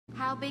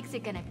How big's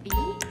it gonna be?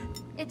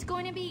 It's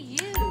going to be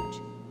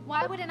huge.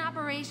 Why would an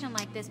operation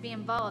like this be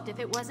involved if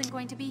it wasn't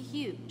going to be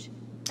huge?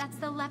 That's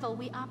the level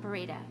we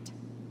operate at.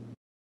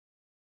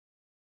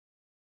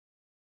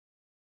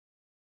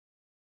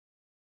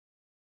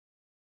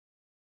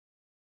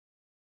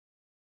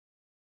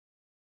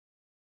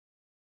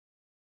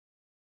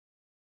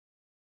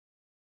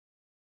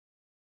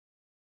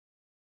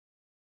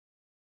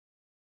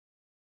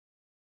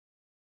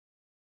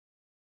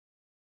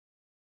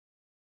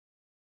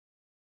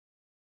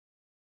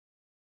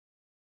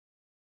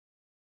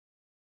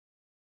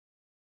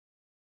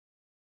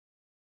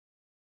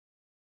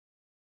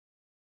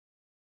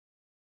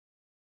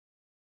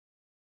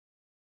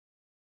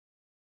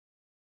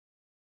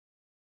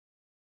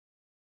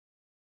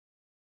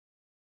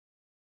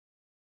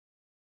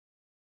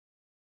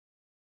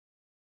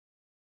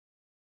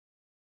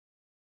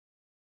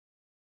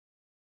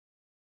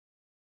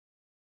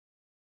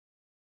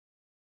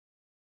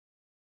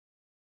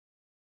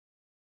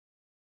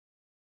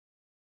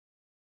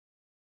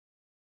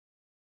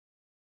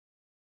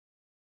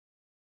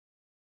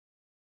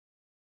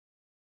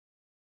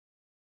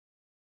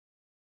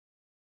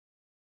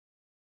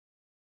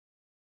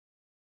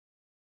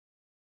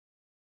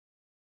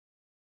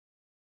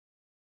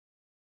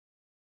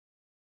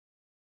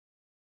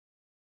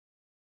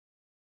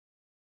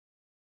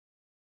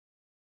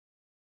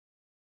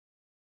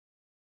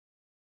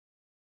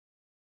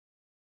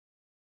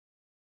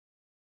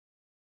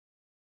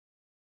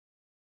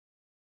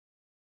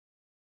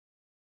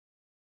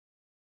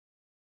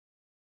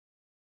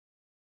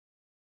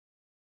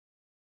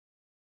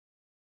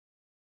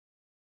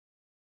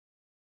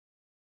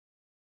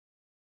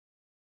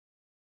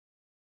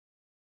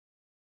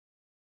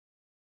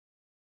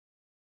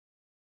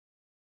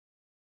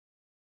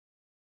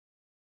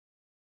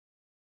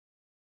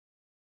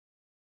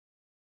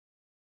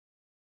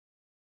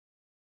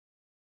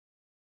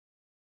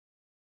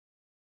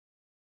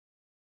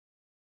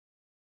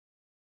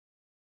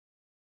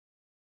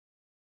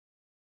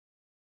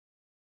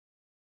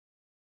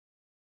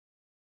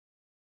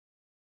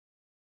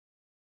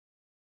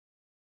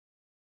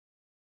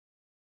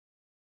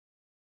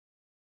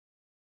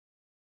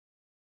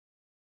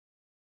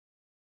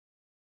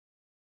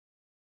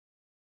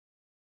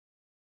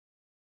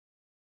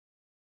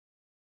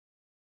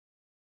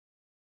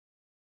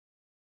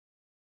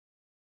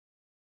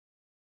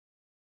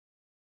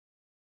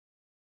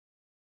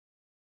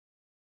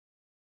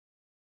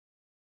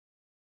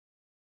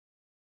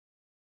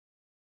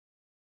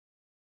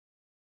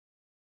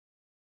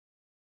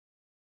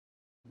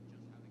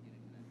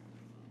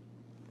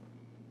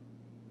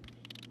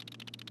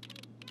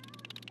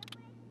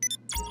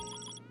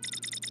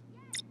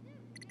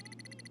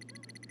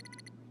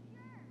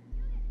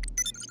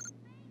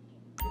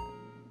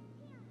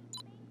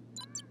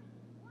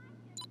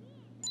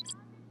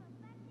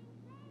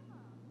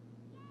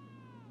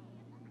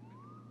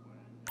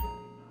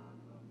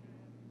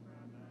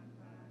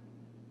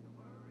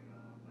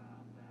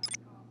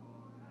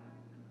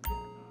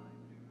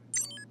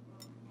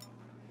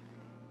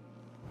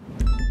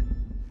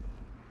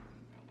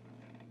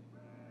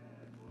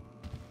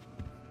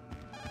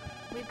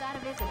 We've got a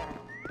visitor.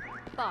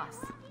 Boss.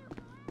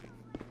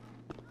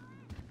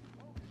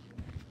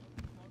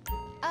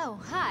 Oh,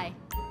 hi.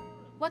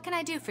 What can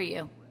I do for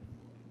you?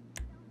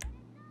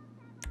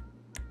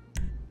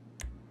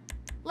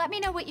 Let me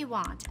know what you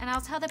want, and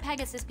I'll tell the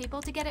Pegasus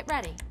people to get it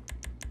ready.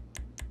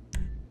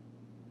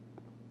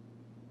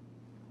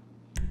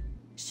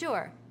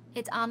 Sure.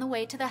 It's on the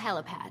way to the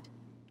helipad.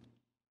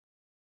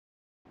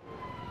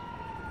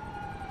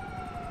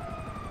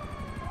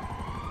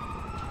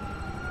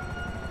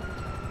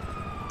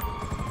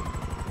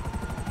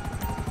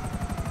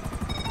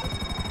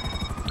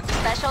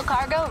 Special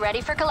cargo ready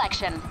for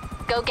collection.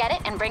 Go get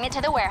it and bring it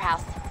to the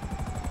warehouse.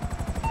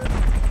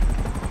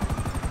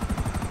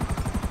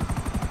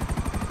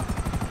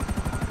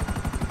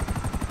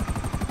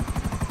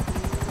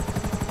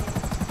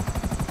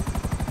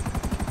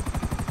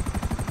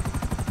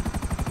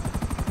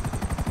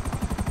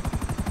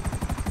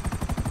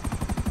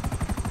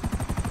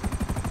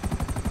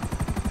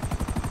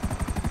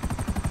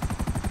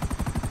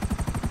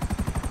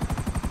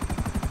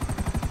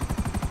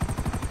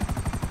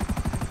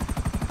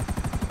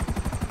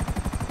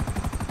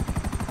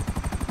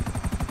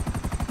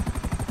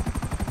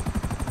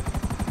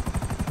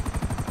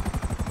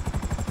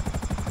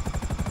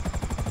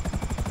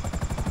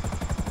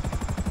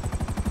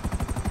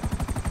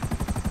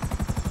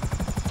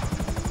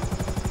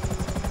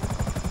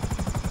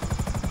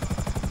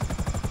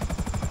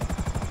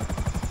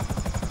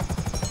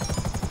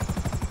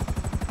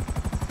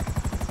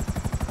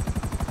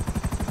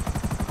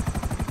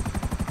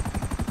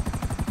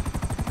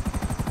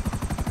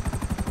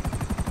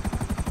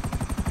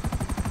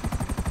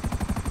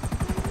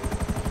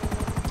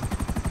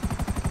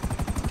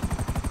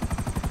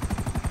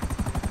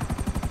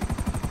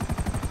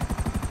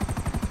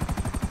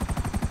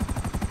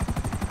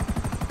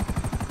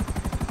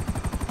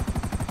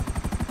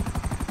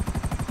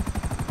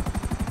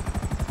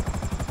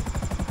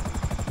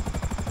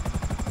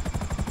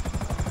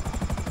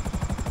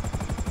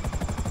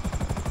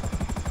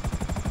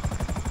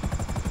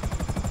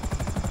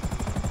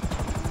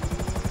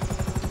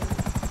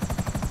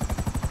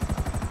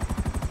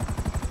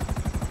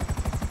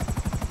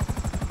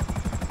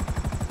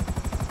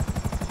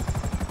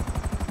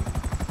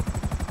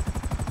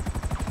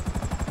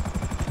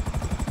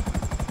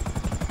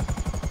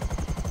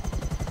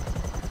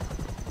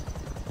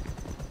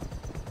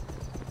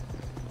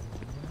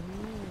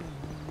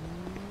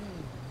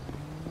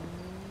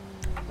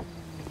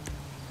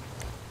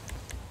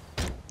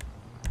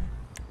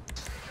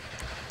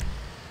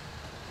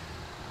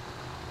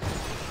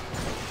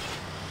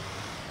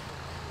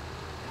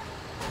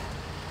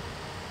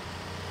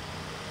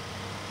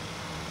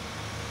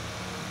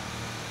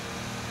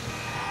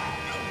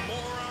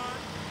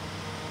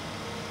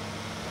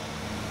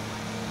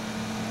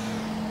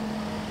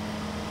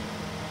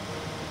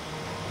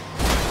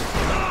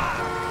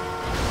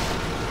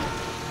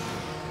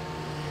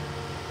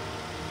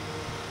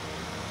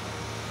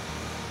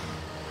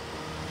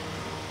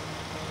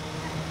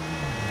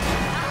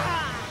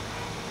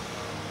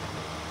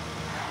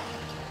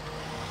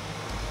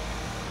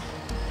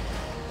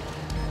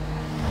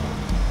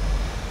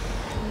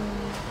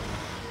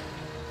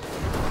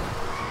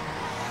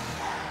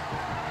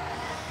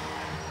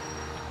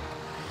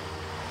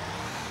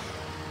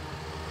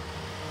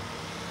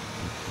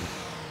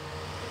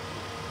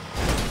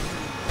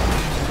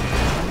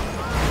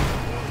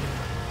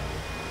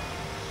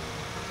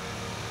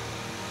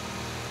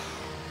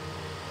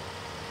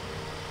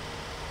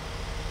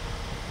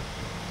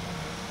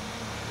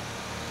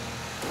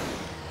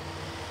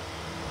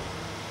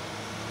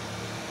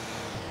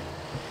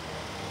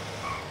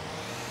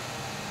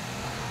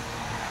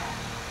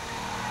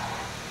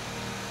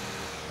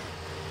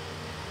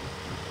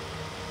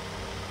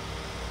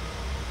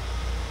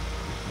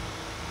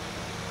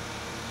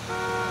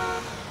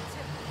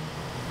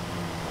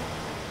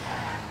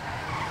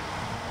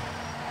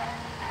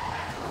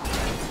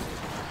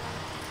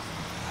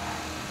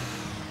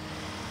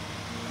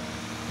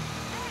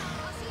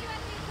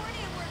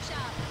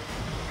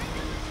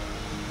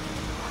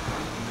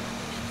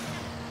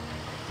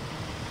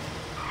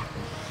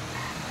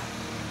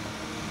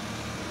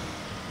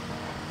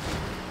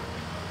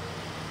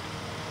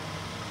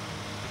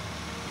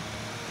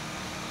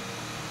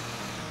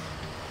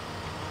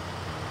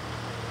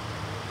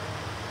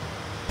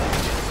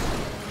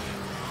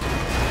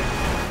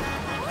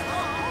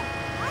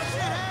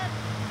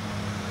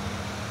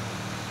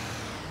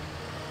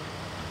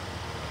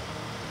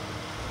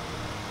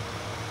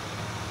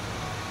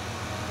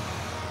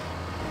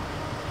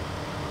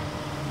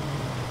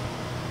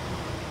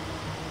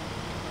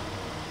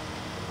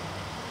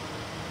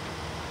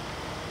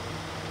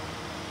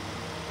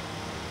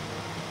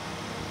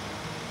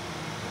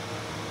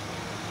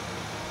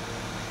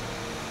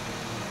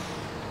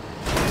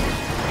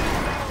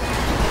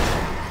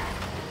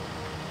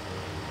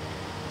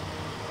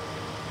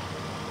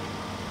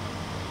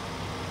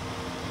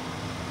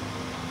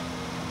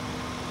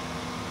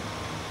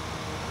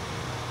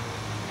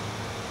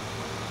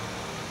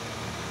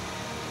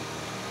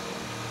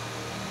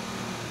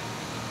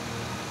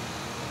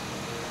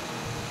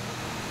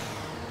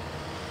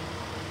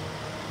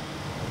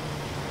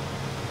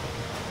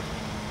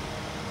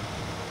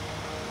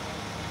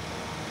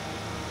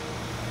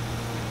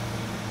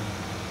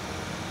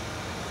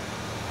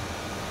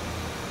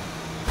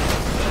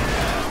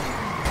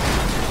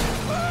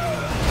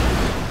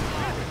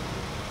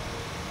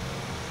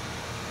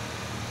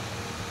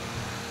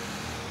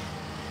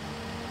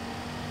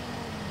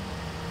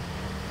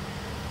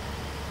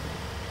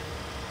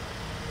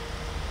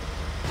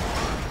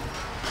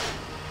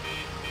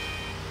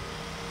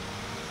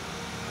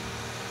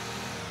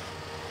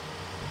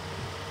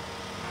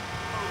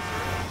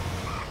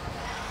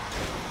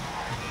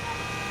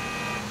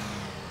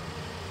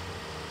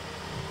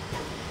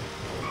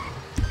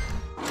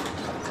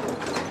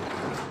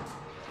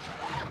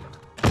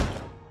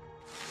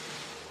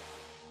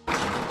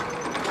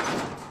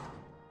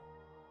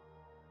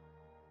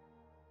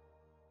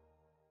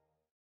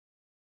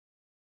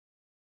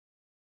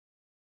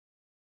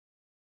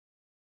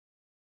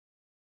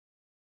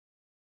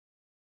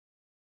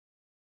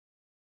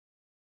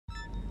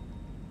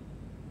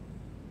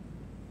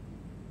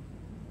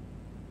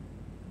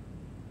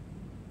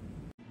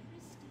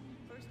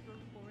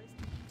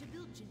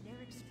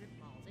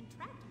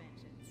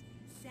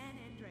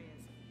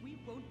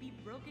 be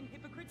broken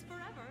hypocrites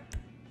forever.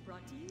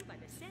 Brought to you by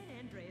the San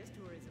Andreas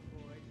Tourism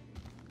Board.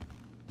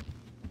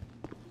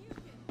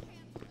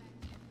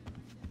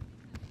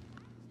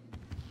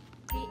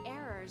 The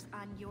error's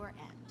on your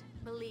end.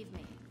 Believe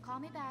me. Call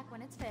me back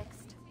when it's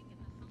fixed.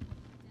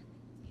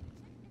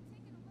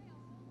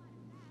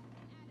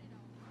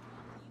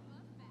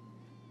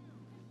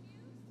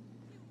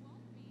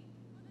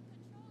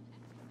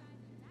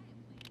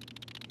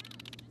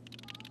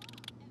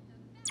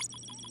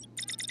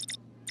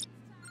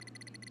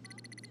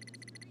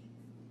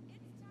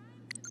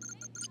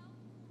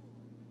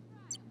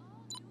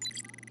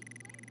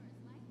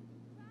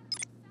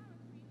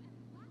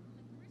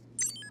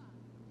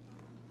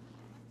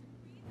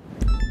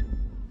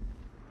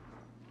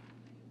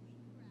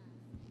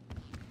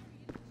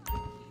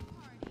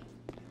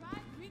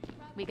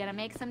 We gonna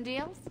make some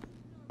deals?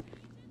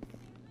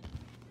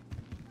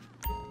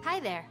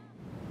 Hi there.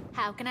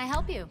 How can I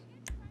help you?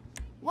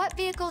 What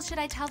vehicle should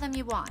I tell them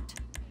you want?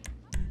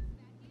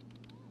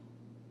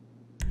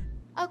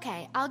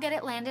 Okay, I'll get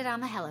it landed on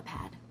the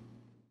helipad.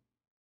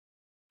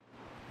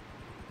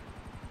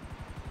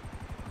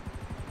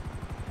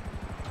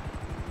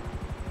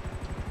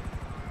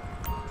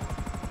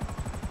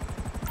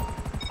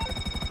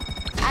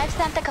 I've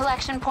sent the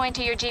collection point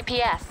to your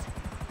GPS.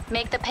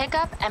 Make the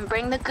pickup and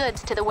bring the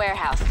goods to the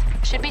warehouse.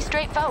 Should be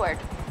straightforward.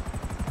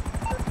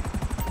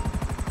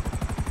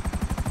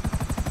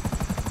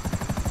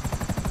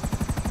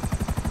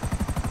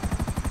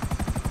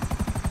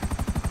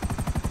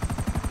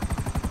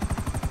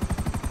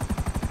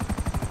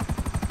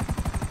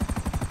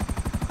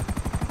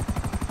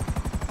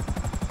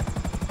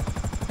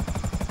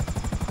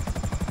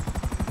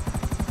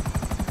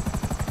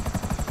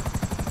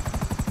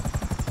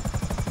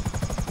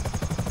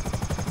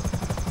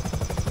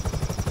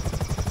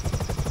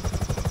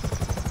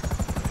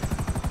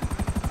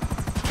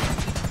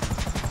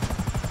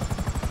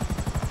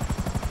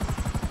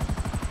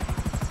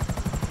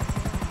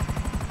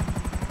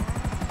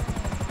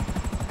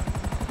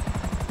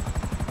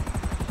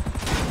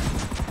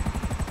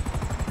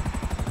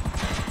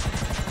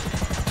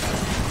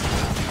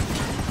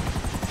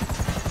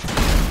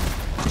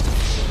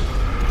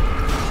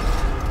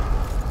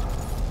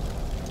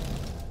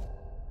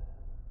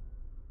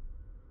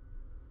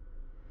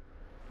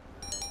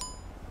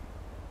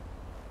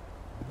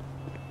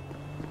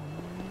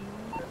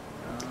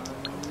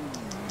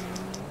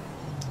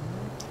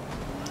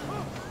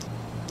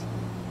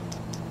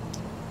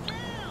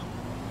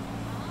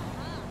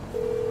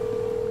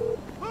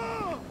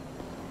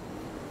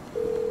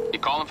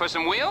 Calling for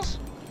some wheels?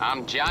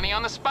 I'm Johnny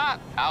on the spot.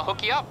 I'll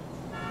hook you up.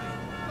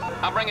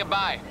 I'll bring it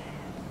by.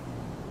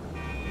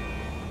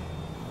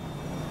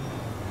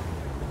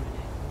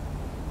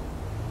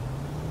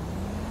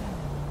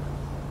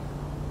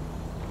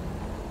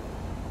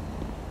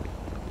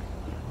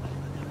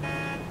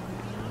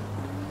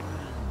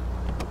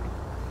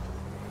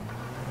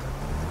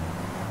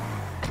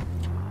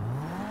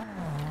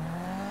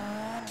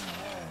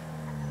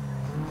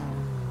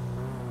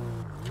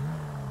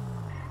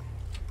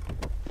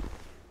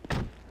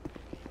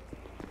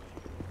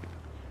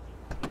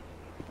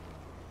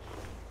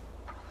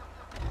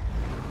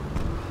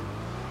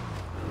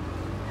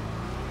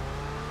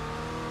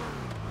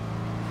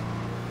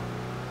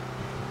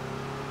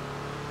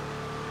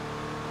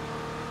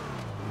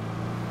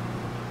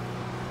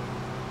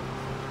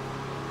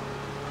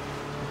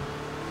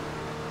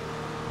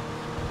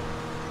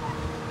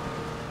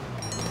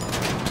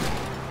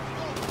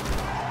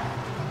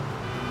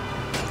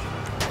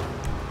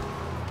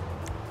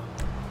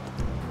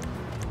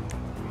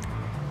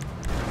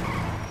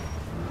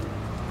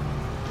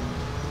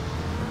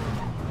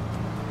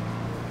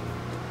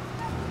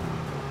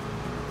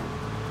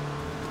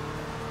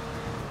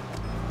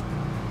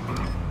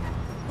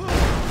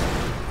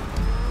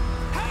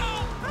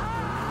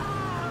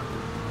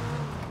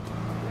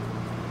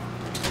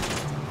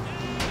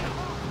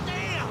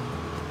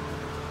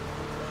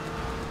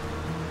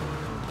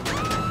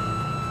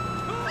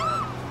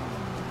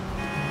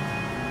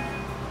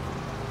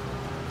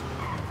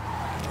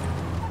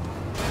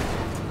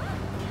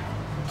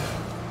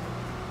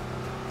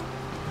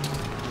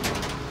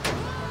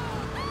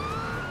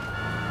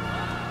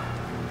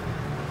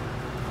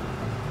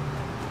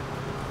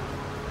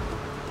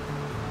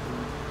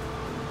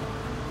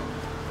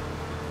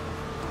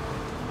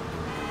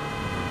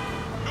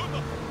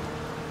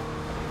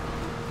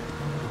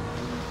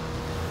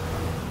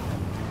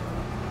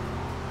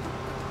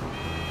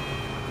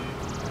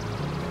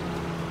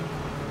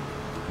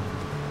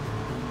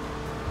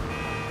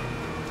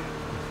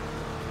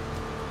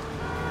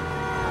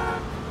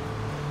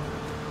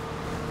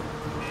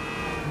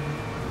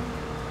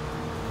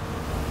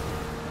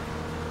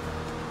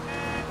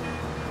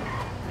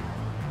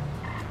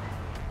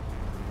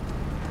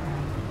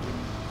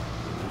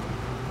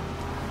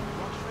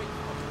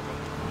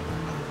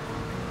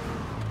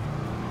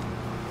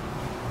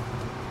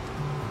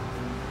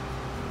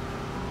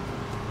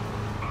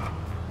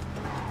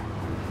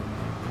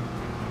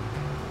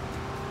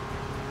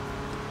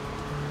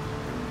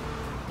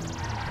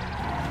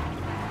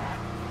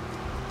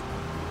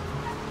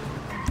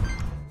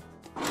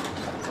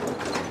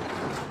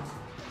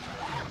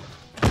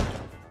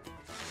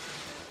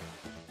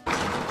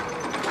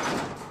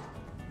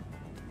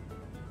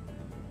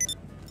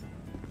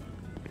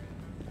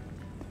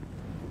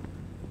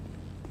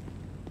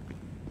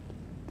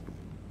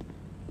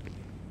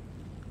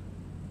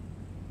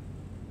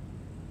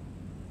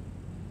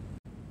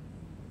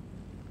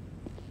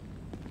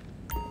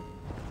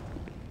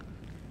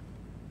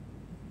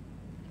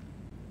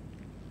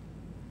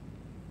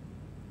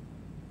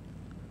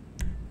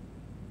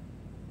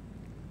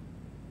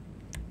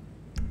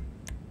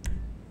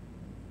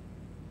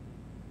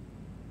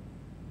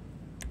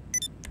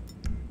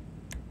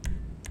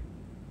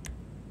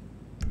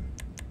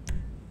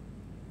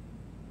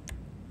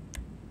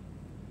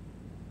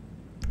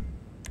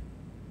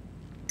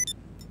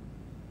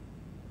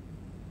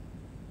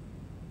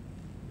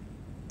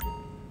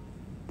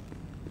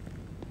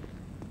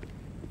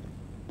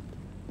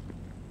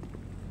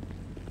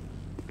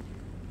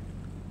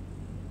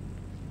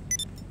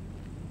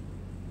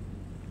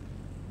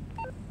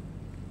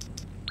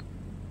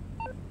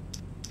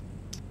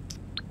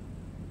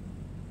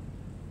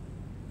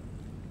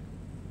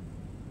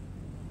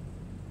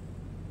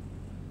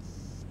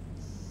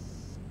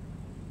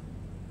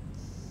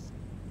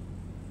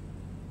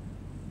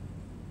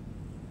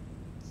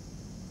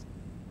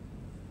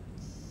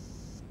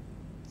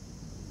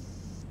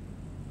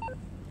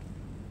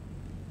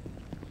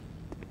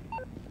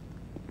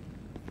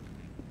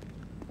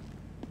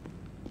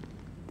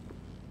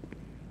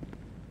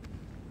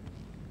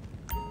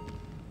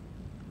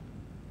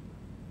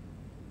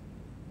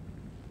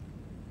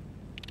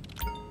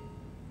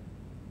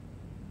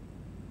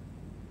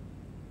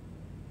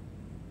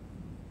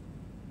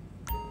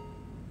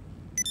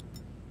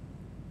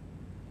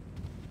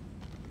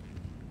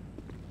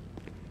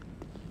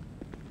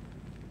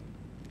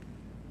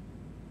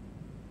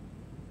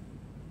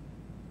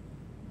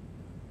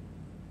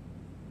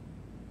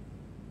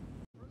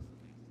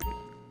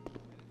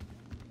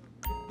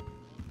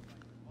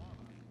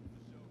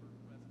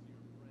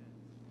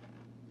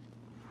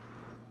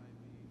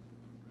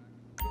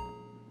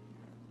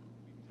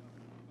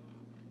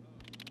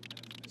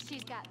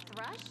 She's got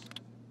thrush?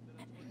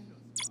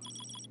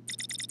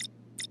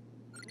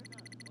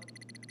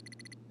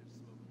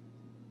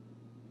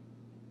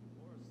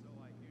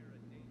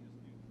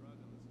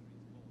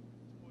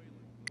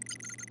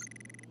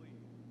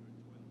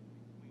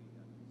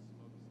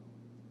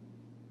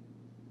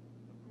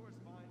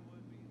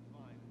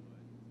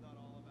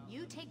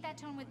 You take that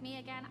tone with me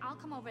again, I'll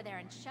come over there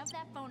and shove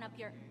that phone up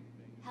your...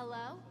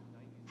 Hello?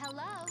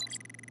 Hello?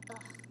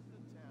 Ugh.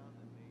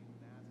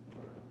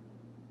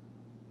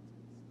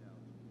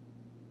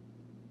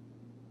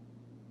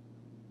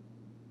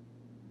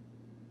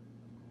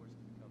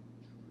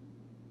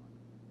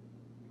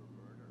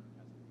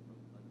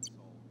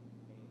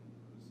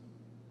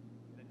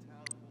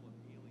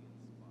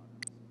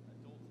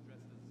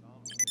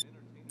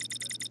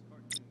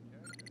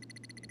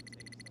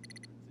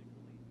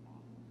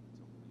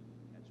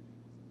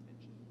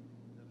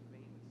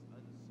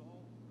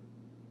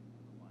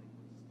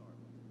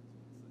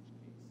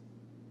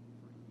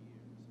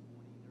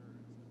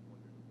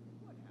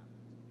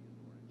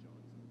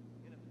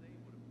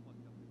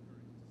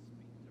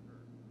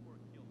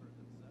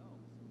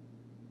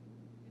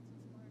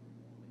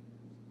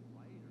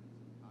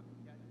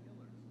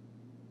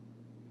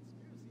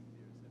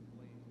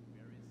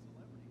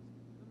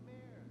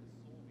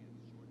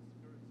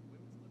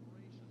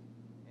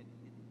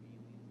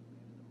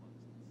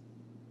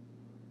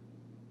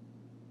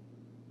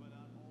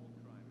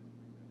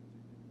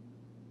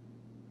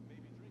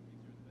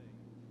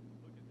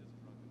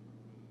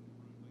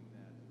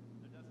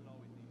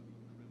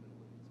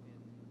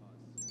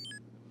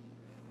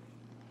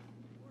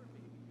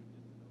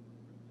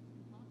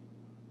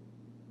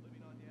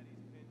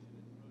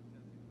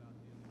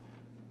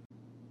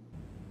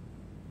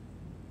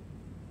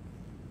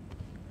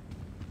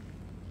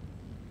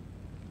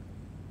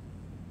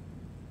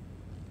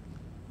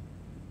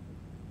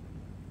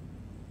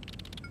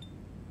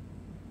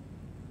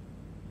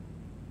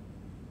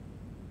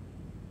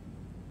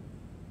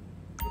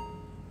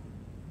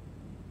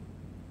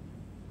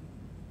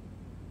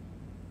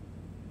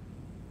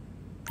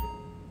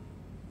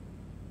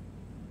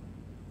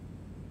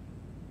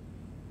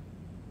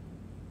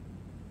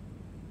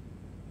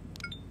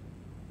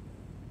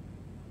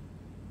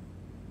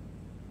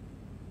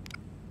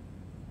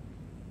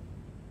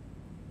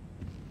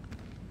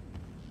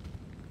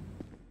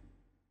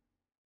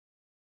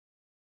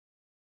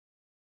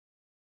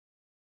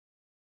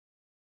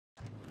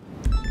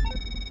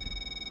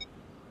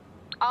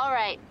 All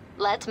right,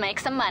 let's make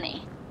some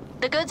money.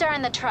 The goods are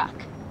in the truck.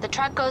 The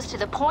truck goes to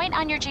the point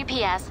on your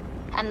GPS,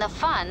 and the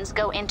funds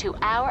go into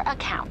our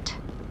account.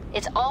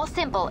 It's all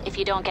simple if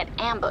you don't get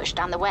ambushed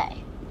on the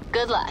way.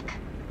 Good luck.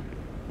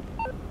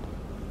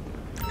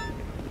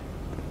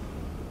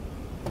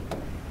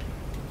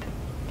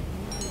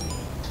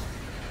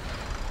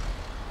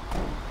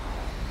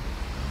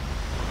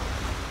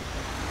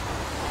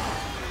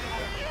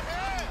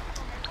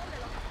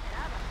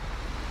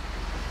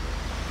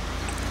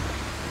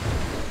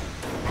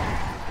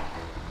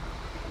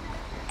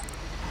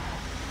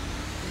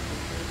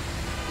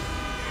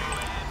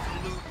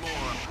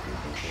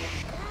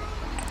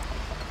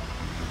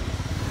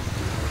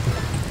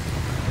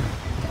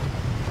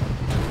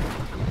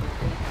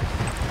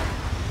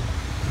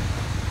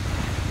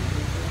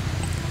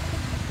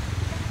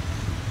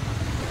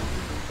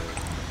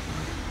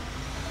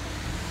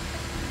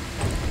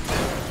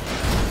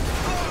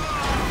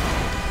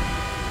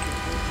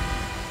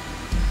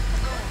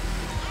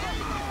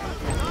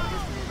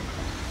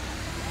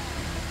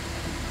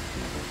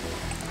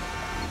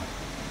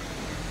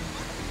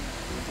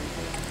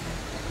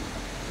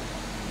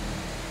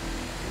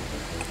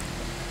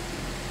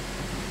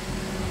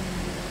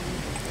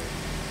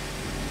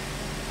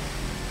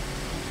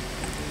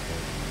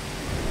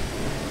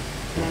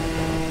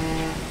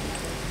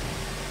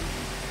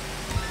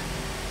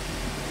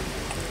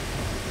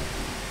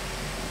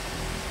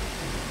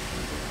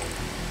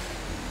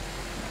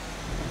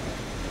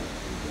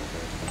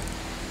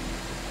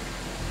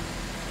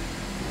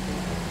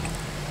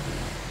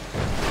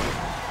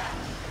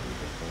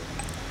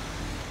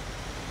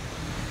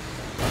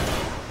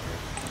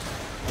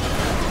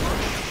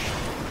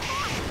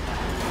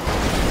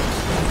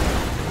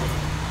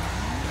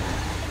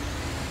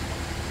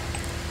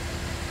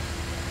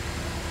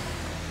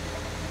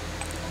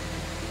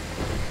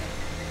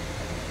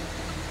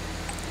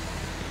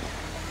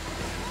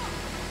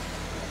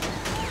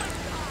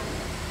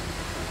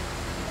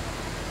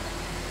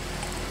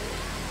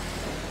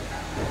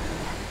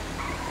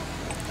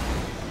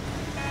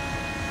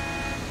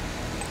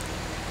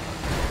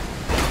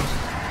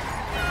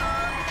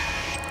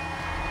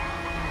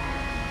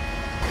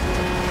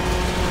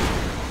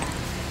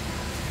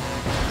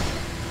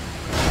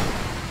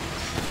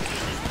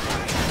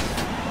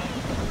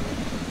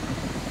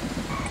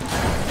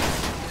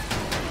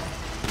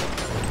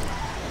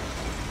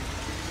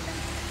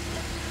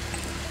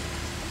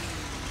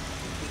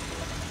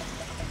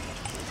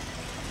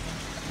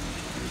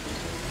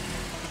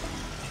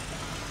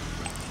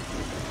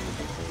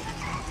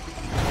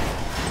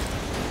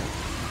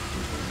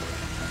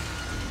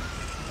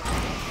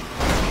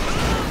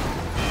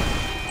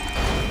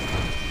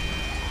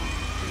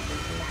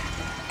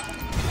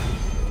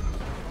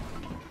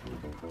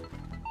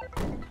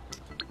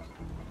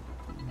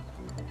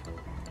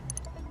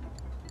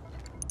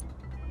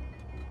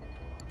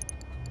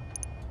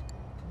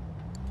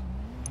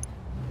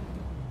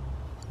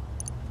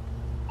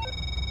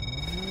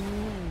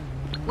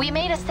 We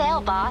made a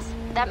sale, boss.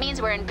 That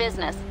means we're in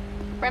business.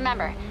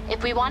 Remember,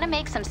 if we want to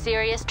make some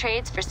serious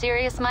trades for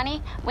serious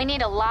money, we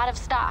need a lot of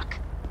stock.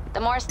 The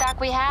more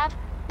stock we have,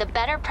 the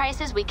better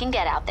prices we can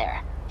get out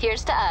there.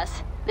 Here's to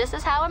us. This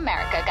is how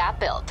America got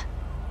built.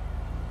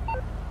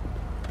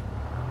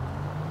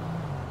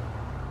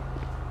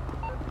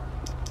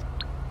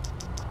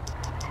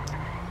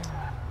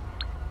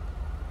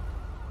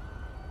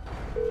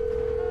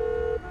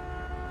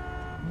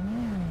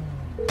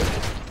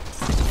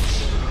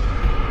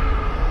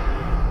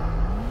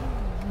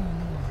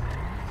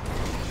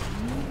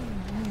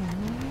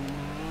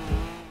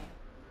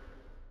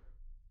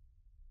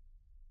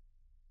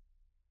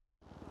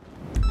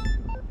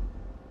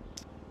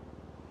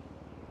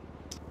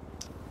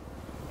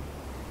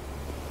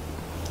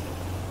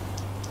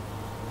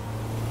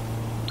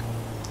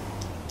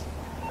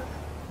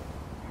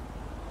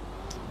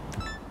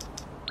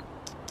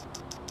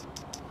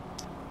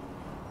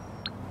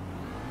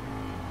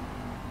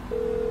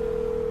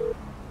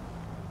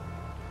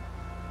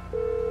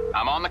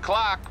 I'm on the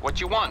clock. What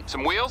you want?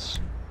 Some wheels?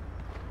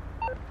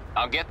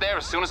 I'll get there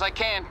as soon as I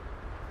can.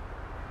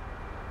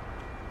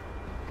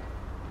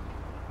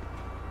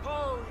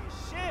 Holy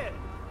shit!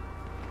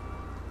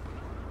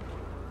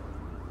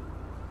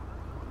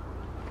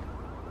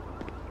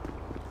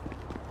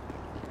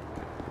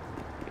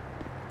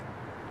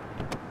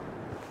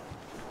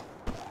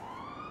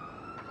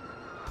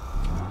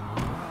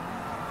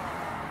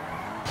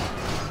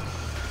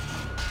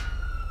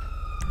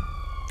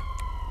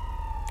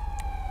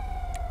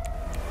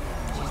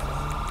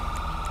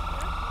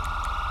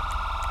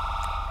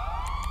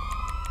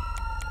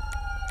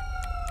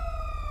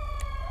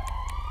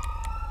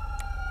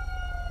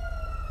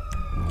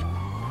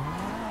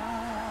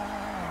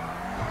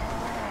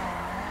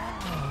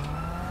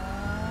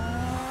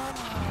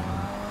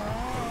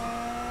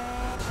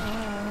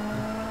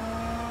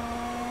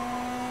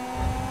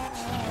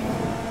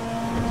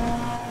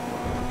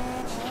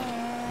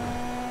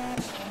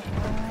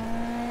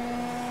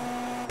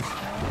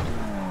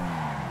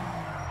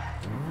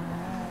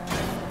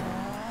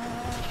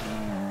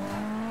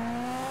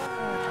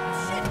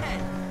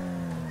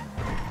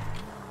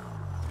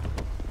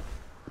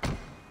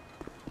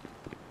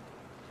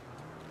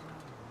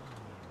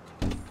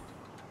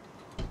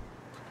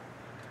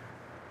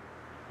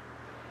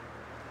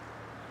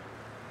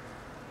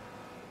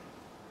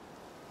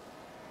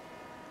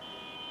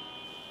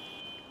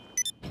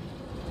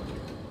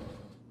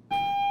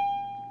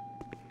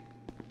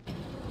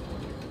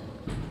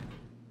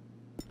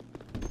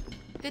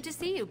 Good to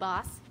see you,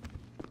 boss.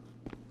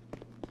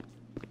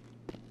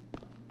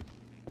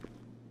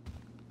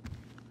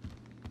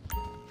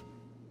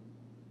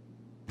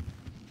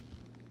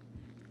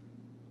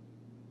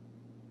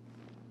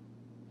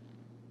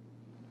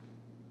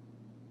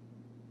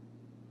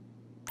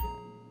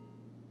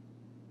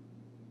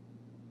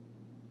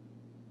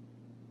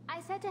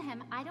 I said to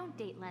him, I don't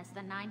date less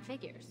than 9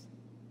 figures.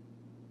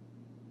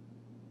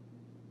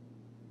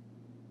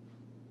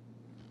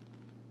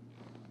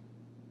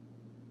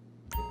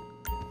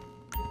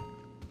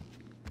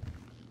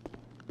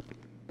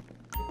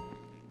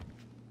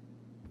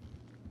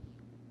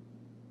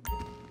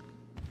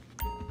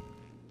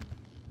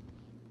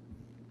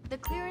 The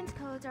clearance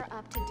codes are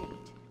up to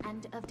date.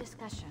 End of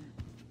discussion.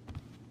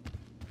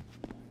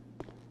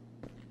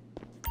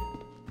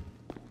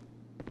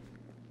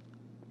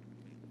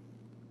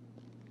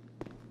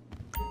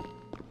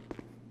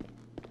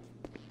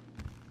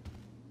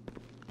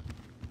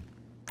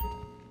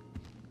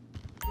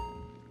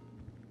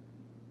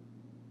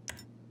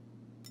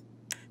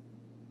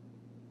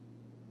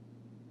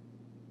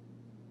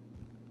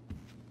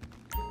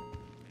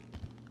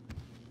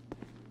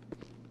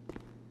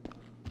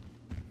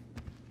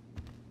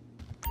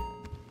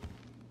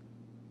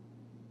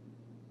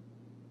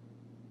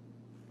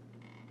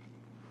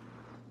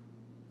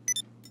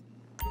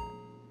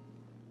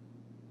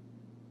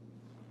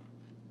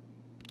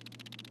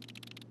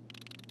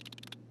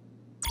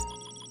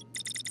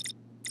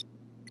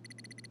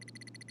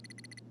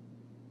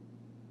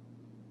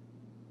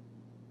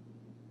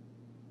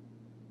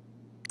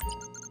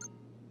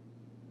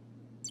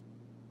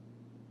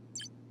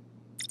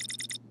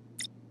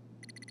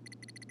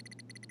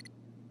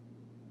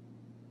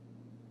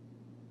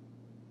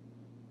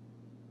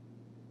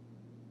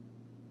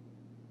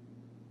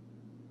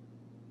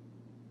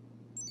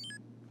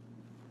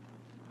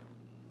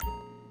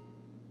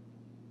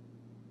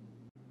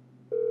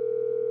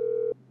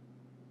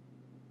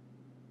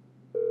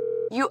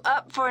 You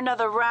up for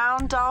another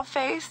round,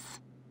 dollface?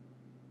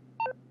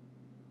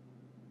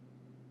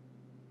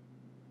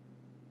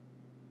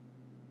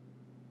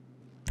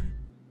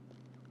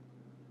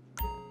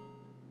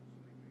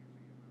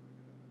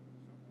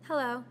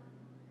 Hello.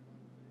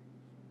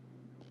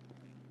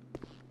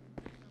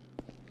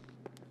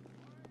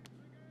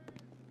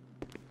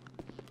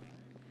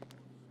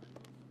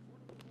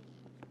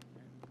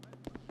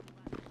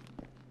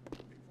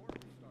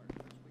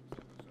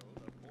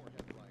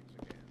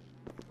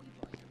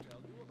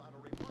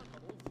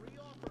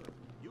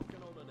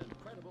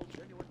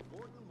 Genuine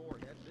Gordon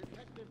Moorhead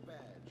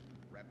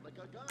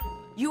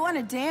You want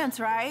to dance,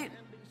 right?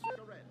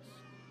 cigarettes,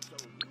 so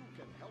you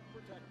can help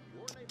protect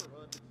your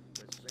neighborhood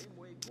the same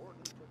way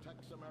Gordon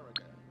protects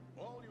America.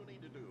 All you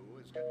need to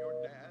do is get your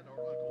dad or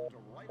uncle to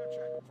write a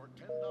check for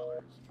 $10.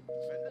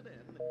 Send it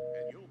in,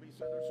 and you'll be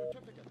sent a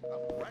certificate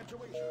of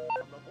graduation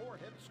from the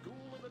Moorhead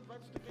School of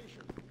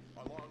Investigation,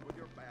 along with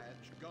your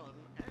badge, gun,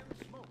 and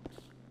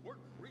smokes. Work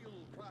real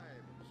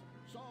crimes,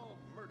 solve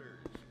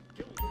murders,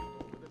 kill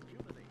people with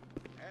impunity,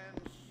 and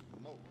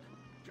smoke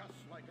just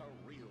like a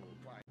real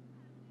crime.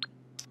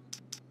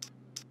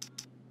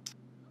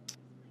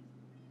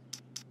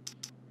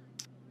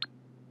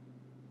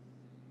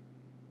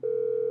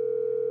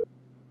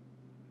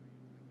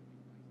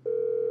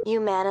 You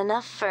man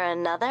enough for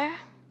another?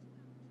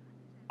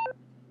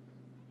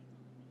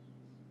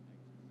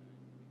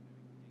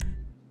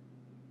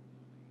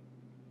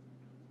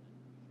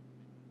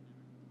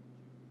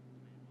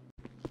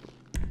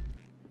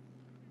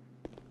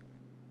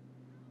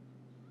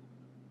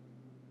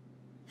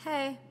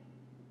 Hey.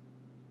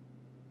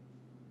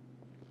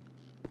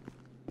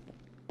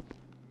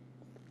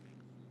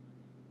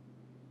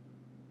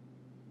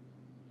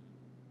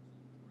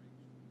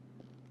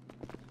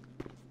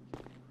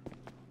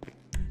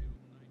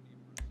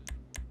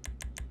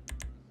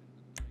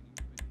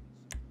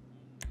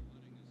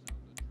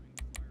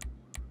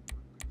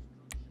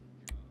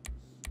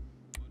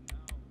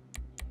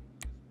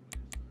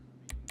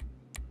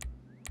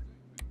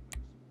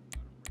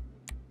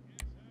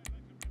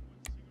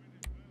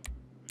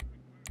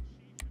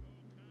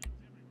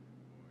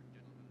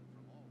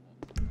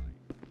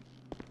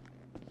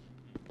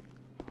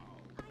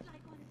 I'd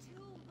like one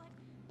too, but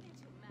they're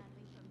too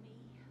manly for me.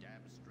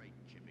 Damn straight,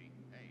 Chippy.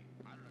 Hey,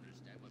 I don't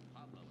understand what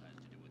Pablo has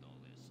to do with all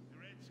this. The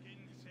Redskin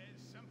says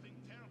something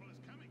terrible is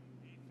coming.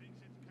 He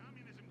thinks it's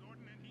communism,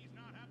 Gordon, and he's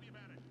not happy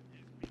about it.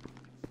 His people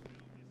can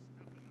smell his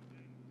stuff in the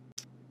wind.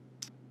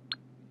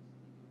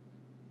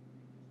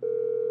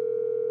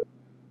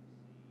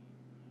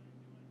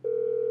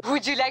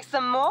 Would you like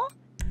some more?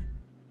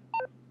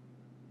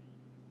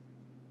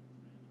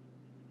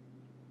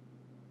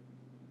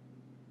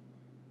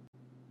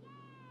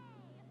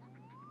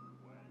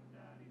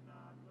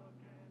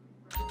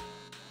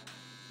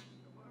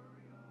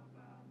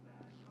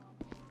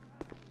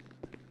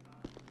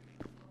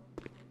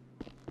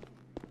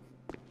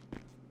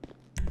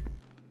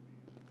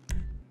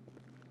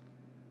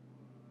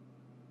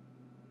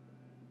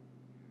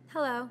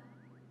 Hello.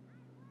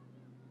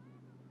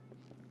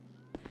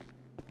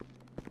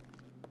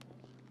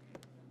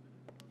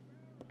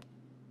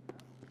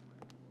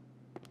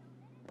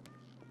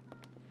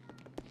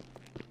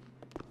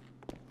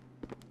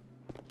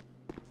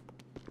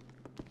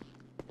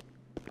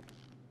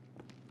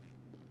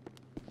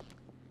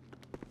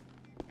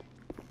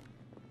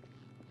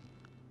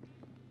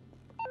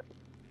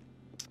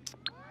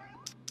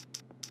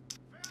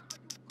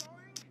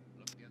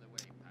 Look the other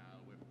way, pal.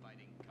 We're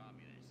fighting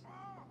communists.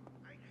 Oh,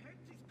 I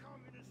hate these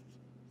communists.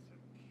 They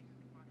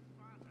killed my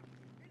father.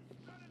 It's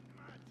not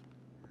mad.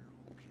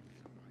 Look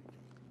inside.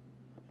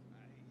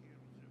 I hear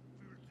the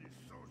filthy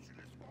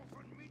socialists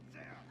often meet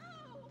there.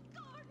 Oh,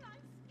 Gordon,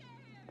 I'm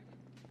scared.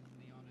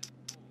 The honest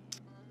fool.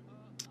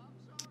 I'm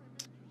sorry,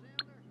 Mr.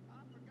 Sailor.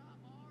 I forgot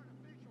my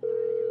artificial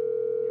hand.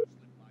 You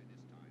slipped by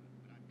this time,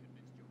 but I'm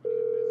convinced you're running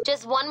a business.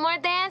 Just one more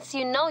dance?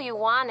 You know you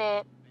want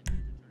it.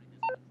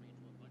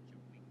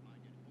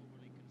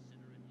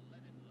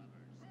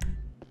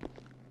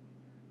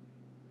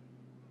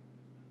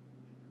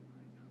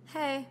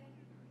 Hey.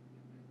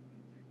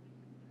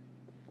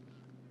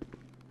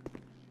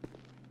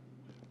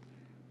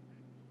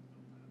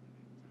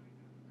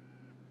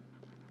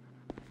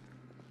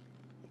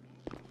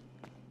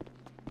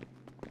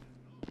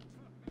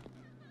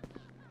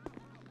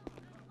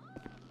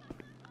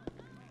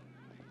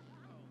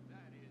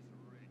 That is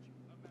rich.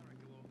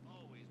 America will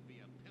always be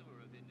a pillar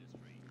of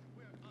industry.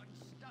 We're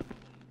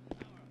unstoppable.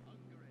 Our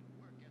hunger and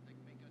work ethic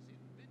make us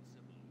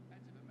invincible.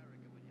 As if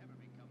America would ever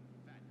become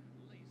fat,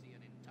 lazy,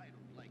 and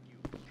entitled like you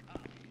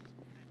commies.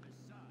 And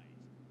besides,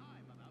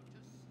 I'm about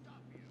to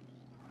stop you.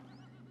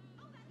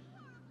 Oh, that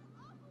horrible,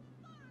 awful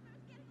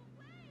foreigner's getting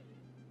away.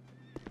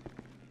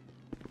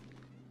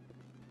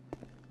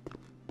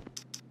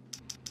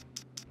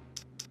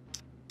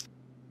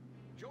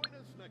 Join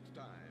us next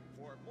time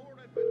for more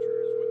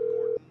adventures with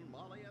Gordon,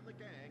 Molly, and the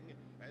gang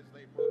as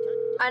they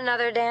protect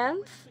Another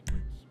dance?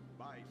 secrets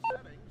by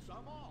setting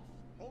some off.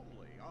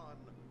 Only on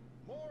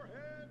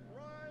Moorhead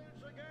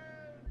Rise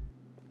Again.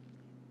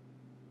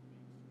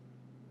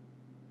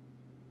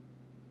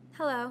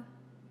 Hello.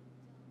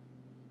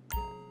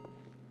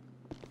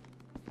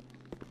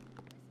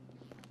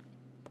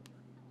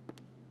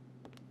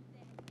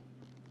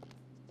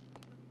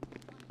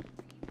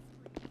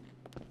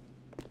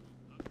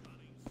 The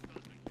Cunning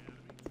Stunt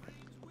Academy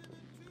trains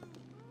women too.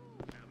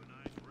 Have a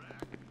nice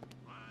rack.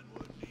 Mine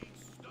would need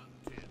stunt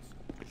tits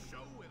to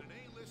show when an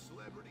A-list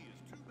celebrity is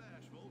too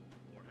bashful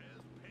or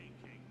has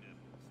pancake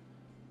nipples.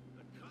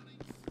 The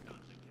Cunning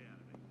Stunt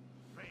Academy.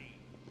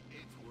 Fame.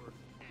 It's worth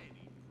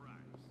any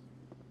price.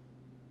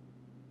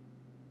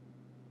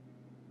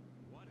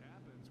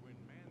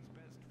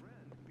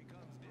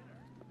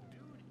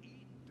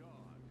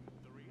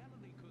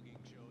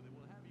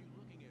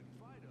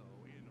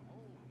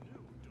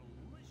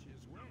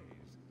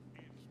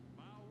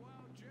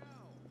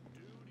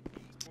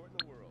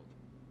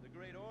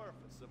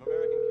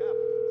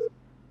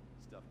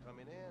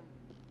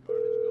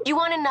 You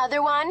want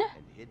another one?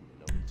 And hidden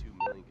in over 2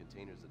 million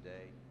containers a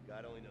day.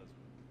 God only knows.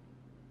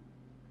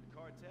 The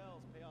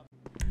cartels pay off.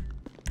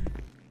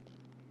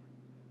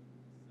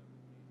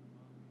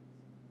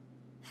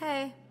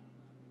 Hey.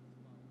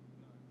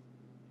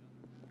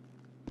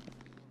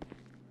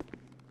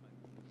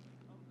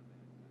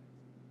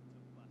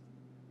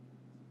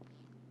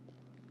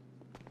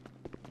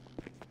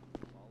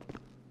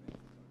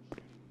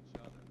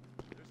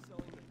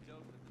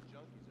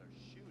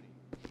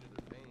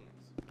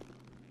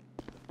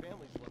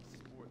 Families love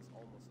sports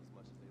almost as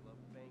much as they love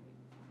banging.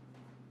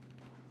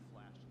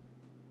 Flashy,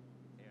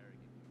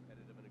 arrogant,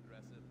 competitive, and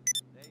aggressive,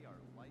 they are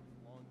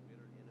lifelong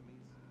bitter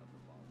enemies of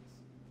the boss.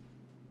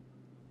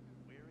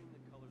 Wearing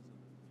the colors of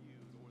the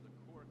feud or the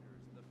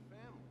corkers, the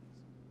families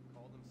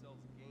call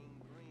themselves Gang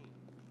Green.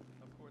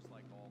 Of course,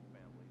 like all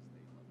families,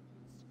 they love a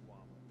good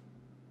squabble.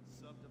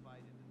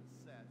 Subdivided into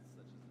sets,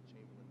 such as the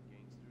Chamberlain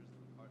Gangsters or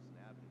the Carson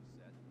Avenue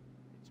set,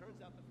 it turns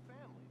out the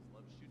families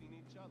love shooting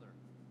each other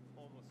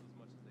almost as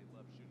much as they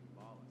love shooting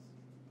Wallace.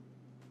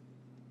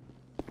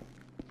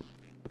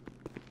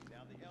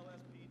 Now, the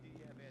LSPD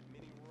have had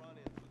many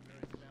run-ins with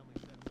various family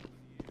sets over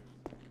the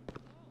years.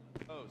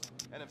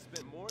 And have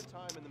spent more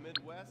time in the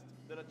Midwest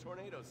than a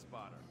tornado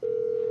spotter.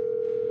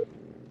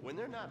 When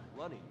they're not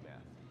running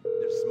meth,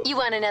 they're smoking. You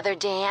want another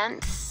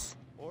dance?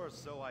 Or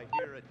so I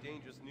hear, a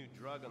dangerous new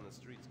drug on the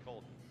streets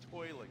called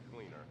toilet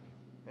cleaner.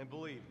 And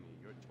believe me,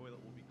 your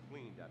toilet will be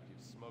cleaned after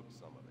you've smoked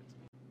some of it.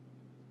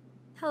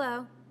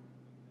 Hello.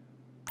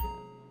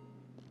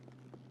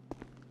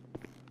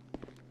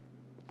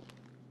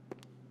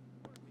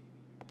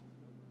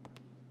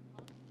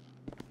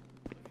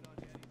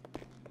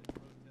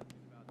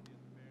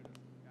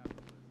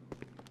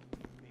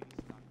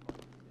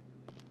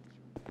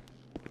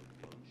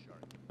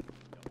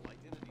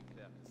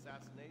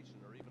 Assassination,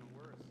 or even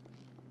worse,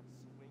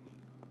 swinging.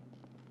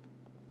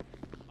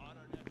 On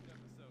our next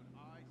episode,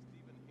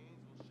 Stephen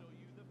Haynes, will show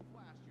you the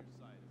flashier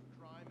side of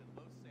crime in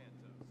Los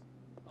Santos.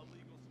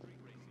 Illegal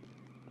street racing,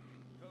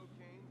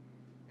 cocaine,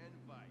 and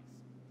vice.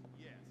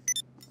 Yes,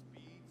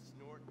 speed,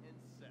 snort, and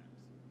sex.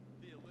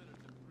 The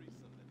alliterative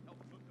threesome that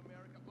helped hook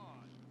America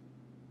on.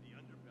 The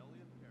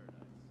underbelly of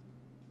paradise.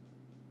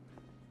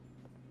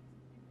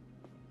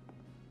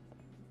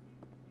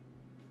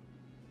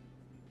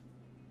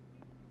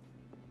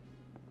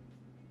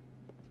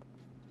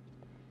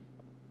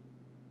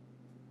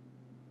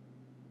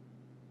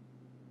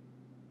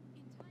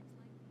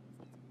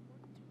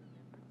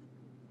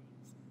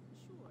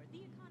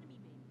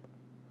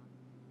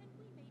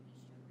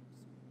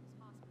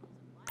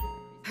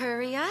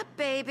 Hurry up,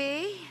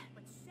 baby.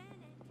 But San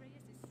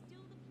Andreas is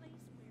still the place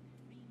where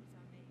dreams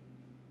are made.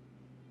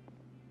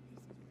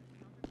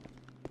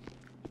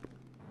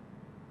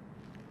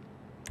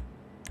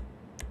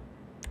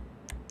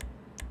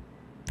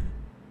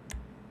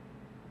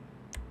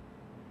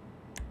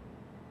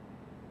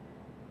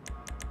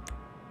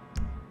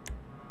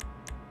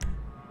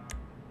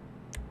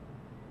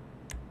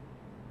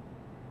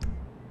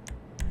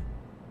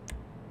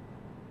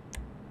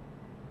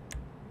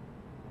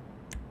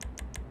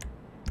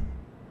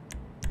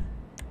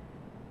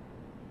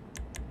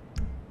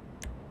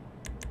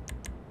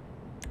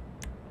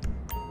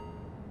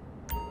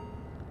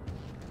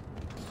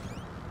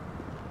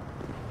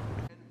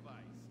 This is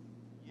where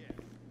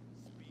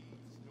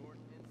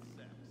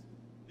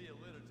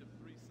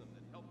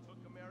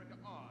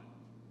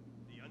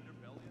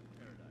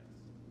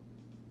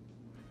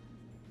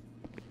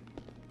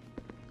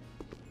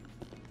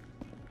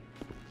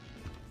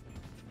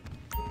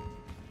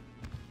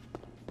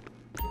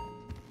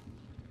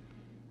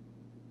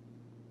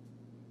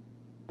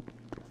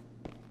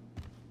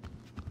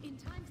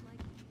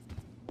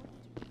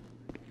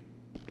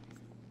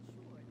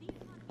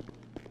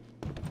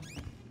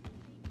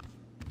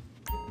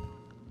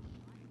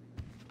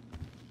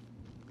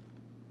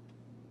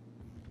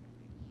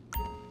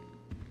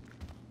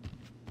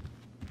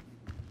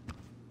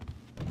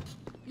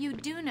You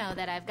do know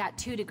that I've got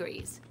 2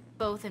 degrees,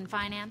 both in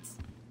finance?